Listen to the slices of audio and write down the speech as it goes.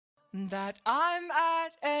that I'm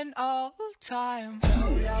at an all-time.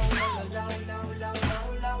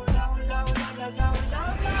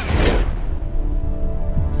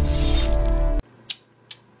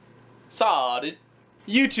 Sodded.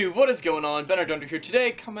 YouTube, what is going on? Dunndurr here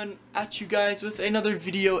today, coming at you guys with another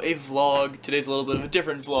video, a vlog. Today's a little bit of a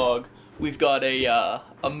different vlog. We've got a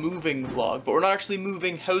moving vlog, but we're not actually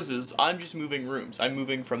moving houses, I'm just moving rooms. I'm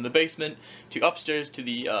moving from the basement to upstairs to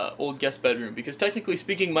the old guest bedroom, because technically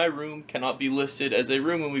speaking, my room cannot be listed as a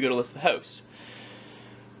room when we go to list the house.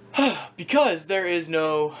 Because there is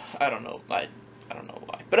no, I don't know why.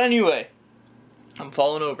 But anyway, I'm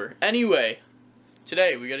falling over. Anyway,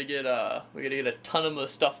 today we gotta get a ton of the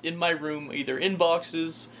stuff in my room, either in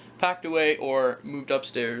boxes, packed away, or moved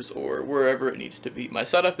upstairs, or wherever it needs to be. My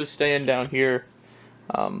setup is staying down here.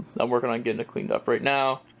 I'm working on getting it cleaned up right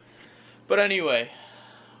now. But anyway,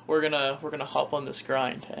 we're gonna hop on this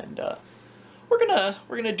grind, and we're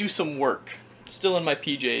gonna do some work. Still in my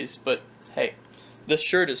PJs, but hey, this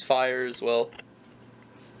shirt is fire as well.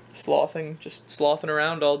 Just slothing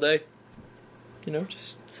around all day. You know,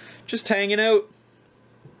 just hanging out.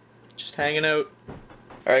 Just hanging out.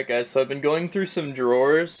 Alright guys, so I've been going through some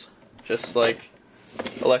drawers, just like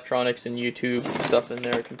electronics and YouTube stuff in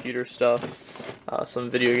there, computer stuff,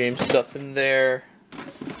 some video game stuff in there,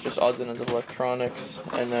 just odds and ends of electronics,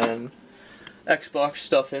 and then Xbox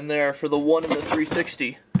stuff in there for the One and the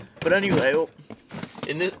 360. But anyway,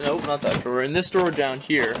 in this, nope, not that drawer, in this drawer down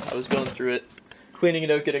here, I was going through it, cleaning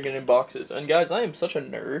it out, getting it in boxes, and guys, I am such a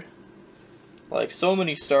nerd. Like, so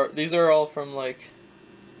many these are all from like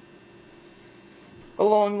a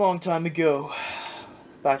long time ago,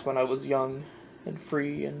 back when I was young and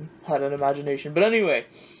free and had an imagination. But anyway,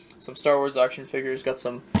 some Star Wars action figures, got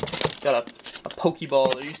a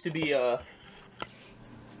Pokeball. There used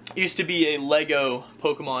to be a Lego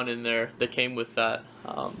Pokemon in there that came with that,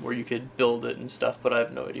 where you could build it and stuff, but I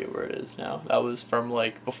have no idea where it is now. That was from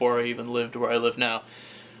like before I even lived where I live now,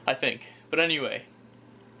 I think. But anyway,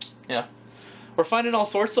 yeah, we're finding all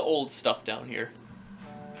sorts of old stuff down here.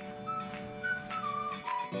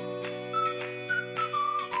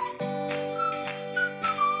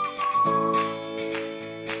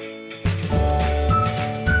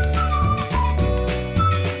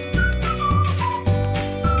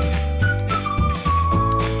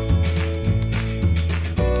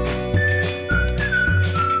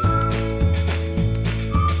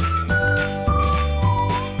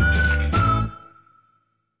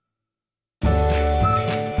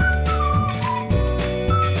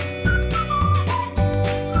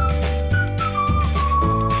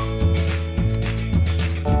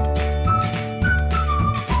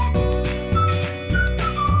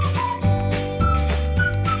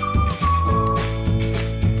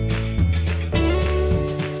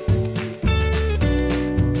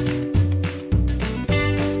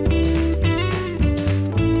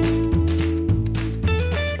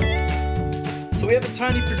 So we have a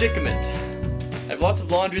tiny predicament. I have lots of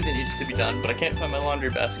laundry that needs to be done, but I can't find my laundry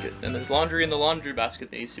basket. And there's laundry in the laundry basket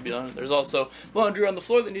that needs to be done. There's also laundry on the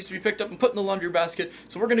floor that needs to be picked up and put in the laundry basket.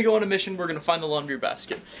 So we're gonna go on a mission, we're gonna find the laundry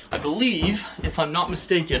basket. I believe, if I'm not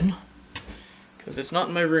mistaken, because it's not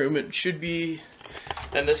in my room, it should be,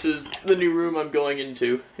 and this is the new room I'm going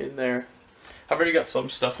into, in there. I've already got some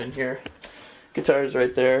stuff in here. Guitar's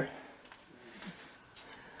right there.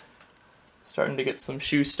 Starting to get some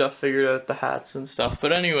shoe stuff figured out, the hats and stuff.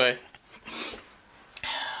 But anyway,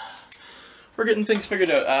 we're getting things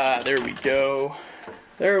figured out. Ah, there we go.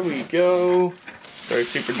 There we go. Sorry, it's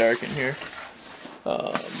super dark in here.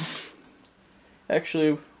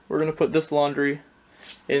 Actually, we're gonna put this laundry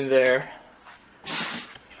in there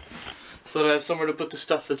so that I have somewhere to put the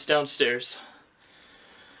stuff that's downstairs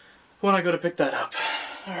when I go to pick that up.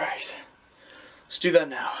 Alright, let's do that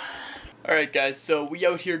now. Alright guys, so we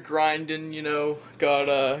out here grinding, you know,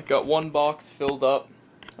 got one box filled up,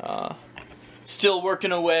 still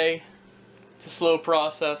working away. It's a slow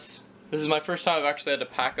process. This is my first time I've actually had to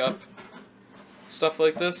pack up stuff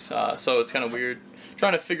like this, so it's kind of weird.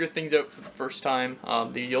 Trying to figure things out for the first time.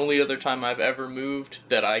 The only other time I've ever moved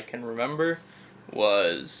that I can remember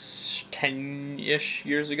was 10-ish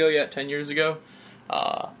years ago, yeah, 10 years ago.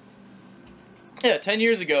 Yeah, 10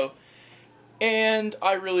 years ago. And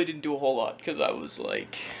I really didn't do a whole lot, because I was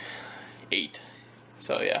like 8.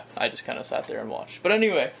 So yeah, I just kind of sat there and watched. But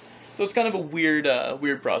anyway, so it's kind of a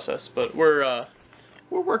weird process, but we're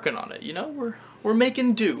working on it, you know? We're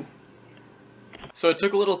making do. So I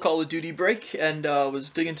took a little Call of Duty break, and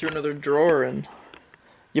was digging through another drawer, and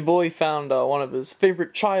your boy found one of his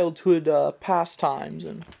favorite childhood pastimes,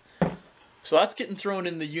 and so that's getting thrown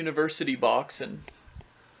in the university box, and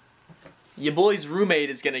your boy's roommate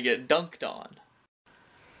is gonna get dunked on.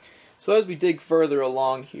 So as we dig further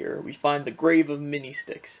along here, we find the grave of mini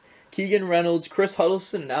sticks. Keegan Reynolds, Chris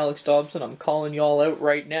Huddleston, and Alex Dobson, I'm calling y'all out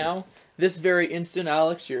right now. This very instant,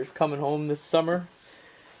 Alex, you're coming home this summer.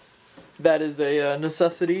 That is a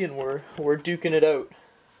necessity, and we're duking it out.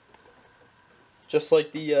 Just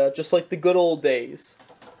like the good old days.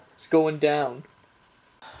 It's going down.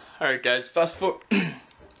 All right, guys. Fast forward.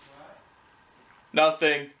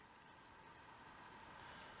 Nothing.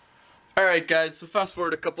 All right, guys. So fast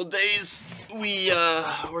forward a couple days.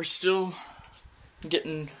 We're still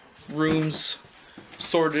getting rooms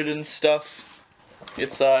sorted and stuff.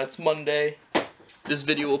 It's Monday. This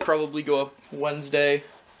video will probably go up Wednesday.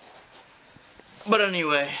 But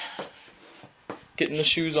anyway, getting the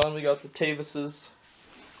shoes on. We got the Tavises.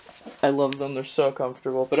 I love them. They're so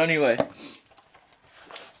comfortable. But anyway,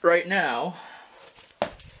 right now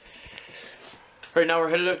we're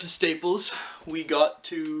headed out to Staples. We got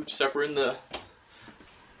to we're in the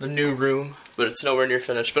new room, but it's nowhere near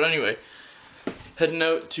finished. But anyway, heading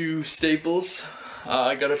out to Staples.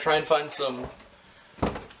 I gotta try and find some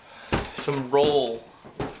roll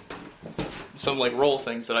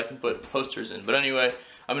things that I can put posters in. But anyway,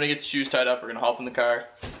 I'm gonna get the shoes tied up. We're gonna hop in the car.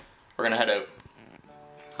 We're gonna head out.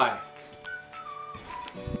 Hi.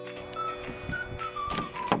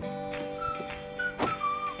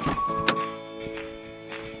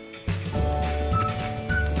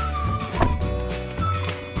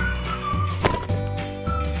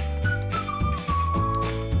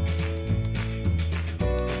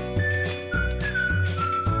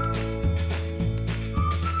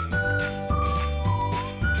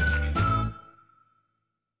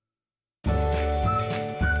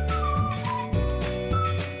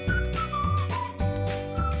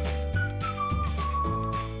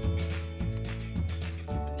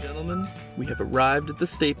 Gentlemen, we have arrived at the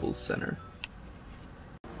Staples Center.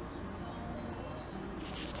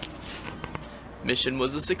 Mission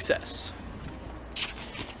was a success.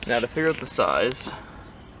 Now to figure out the size.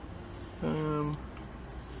 You don't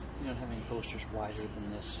have any posters wider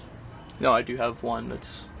than this? No, I do have one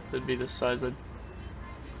that'd be this size. So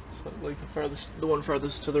like the one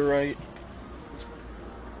farthest to the right.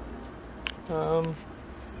 Well,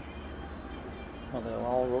 they'll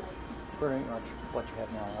all pretty much what you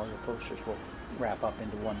have now. All your posters will wrap up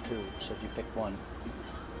into one tube. So if you pick one.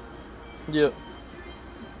 Yep.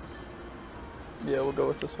 Yeah, we'll go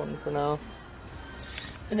with this one for now.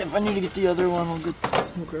 And if I need to get the other one, we'll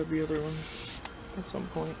grab the other one at some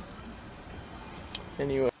point.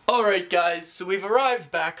 Anyway. Alright guys, so we've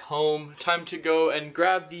arrived back home. Time to go and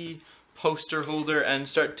grab the poster holder and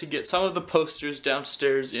start to get some of the posters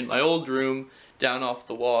downstairs in my old room down off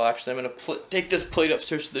the wall. Actually, I'm going to take this plate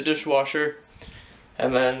upstairs to the dishwasher,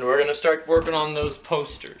 and then we're going to start working on those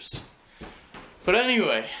posters. But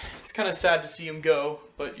anyway, it's kind of sad to see him go,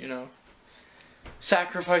 but you know,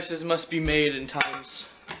 sacrifices must be made in times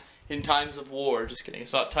of war. Just kidding,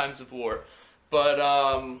 it's not times of war. But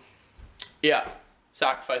yeah,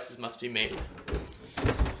 sacrifices must be made.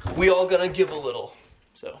 We all gotta give a little.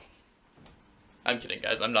 So I'm kidding,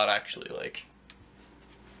 guys. I'm not actually like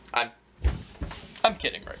I'm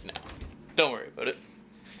kidding right now. Don't worry about it.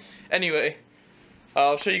 Anyway,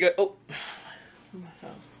 I'll show you guys. Oh,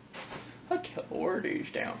 I lower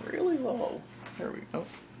these down really low. There we go.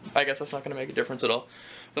 I guess that's not gonna make a difference at all.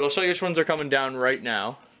 But I'll show you which ones are coming down right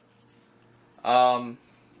now. That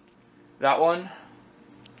one,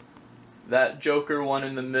 that Joker one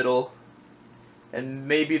in the middle, and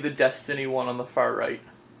maybe the Destiny one on the far right.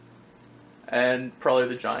 And probably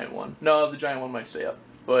the giant one. No, the giant one might stay up.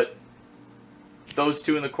 But those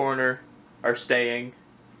two in the corner are staying.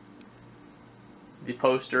 The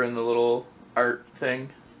poster and the little art thing.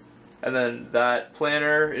 And then that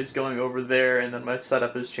planner is going over there, and then my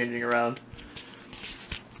setup is changing around.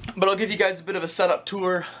 But I'll give you guys a bit of a setup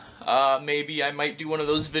tour. Maybe I might do one of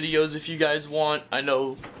those videos if you guys want. I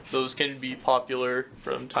know those can be popular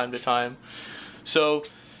from time to time. So,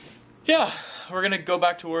 yeah, we're gonna go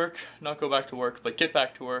back to work. Not go back to work, but get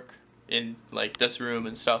back to work in like this room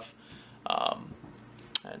and stuff.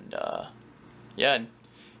 Yeah, and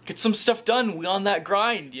get some stuff done. We on that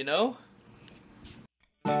grind, you know?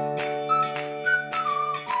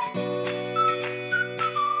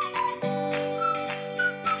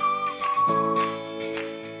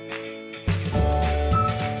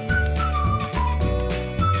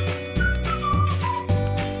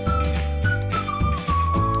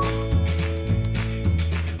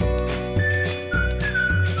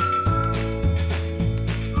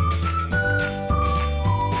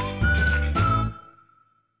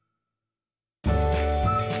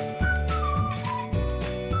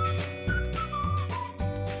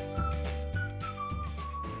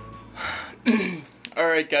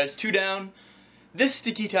 Alright guys, 2 down. This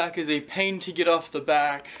sticky tack is a pain to get off the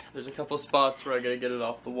back. There's a couple spots where I gotta get it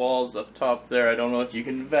off the walls up top there. I don't know if you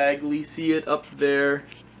can vaguely see it up there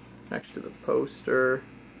next to the poster.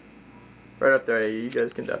 Right up there, you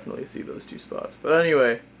guys can definitely see those 2 spots. But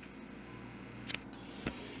anyway,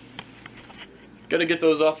 gotta get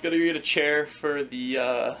those off. Gotta get a chair for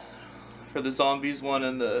the zombies one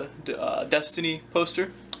and the Destiny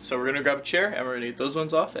poster. So we're gonna grab a chair and we're gonna get those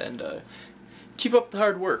ones off and keep up the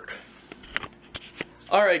hard work.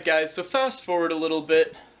 Alright guys, so fast forward a little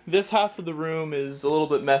bit. This half of the room is a little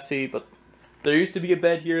bit messy, but there used to be a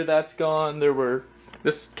bed here, that's gone.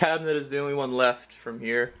 This cabinet is the only one left from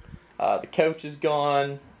here. The couch is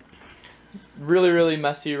gone. Really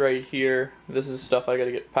messy right here. This is stuff I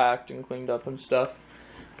gotta get packed and cleaned up and stuff.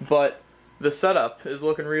 But the setup is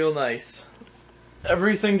looking real nice.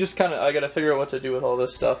 Everything just I gotta figure out what to do with all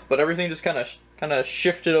this stuff, but everything just kind of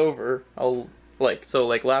shifted over.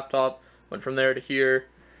 Like laptop went from there to here,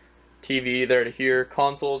 TV there to here,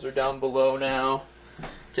 consoles are down below now,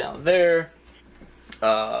 down there,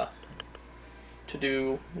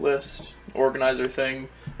 to-do list, organizer thing.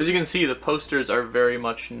 As you can see, the posters are very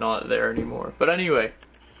much not there anymore. But anyway,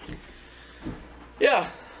 yeah,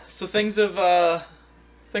 so things have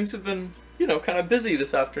been, you know, kind of busy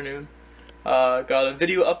this afternoon. Got a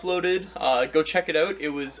video uploaded, go check it out. It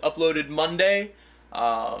was uploaded Monday.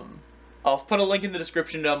 I'll put a link in the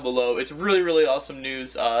description down below. It's really awesome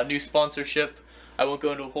news. New sponsorship. I won't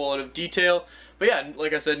go into a whole lot of detail, but yeah,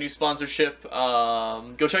 like I said, new sponsorship.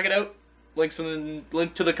 Go check it out. Link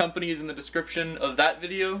to the company is in the description of that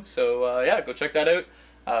video. So yeah, go check that out.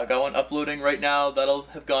 Got one uploading right now. That'll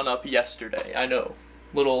have gone up yesterday. I know,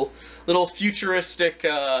 little futuristic.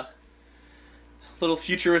 I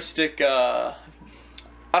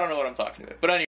don't know what I'm talking about, but anyway.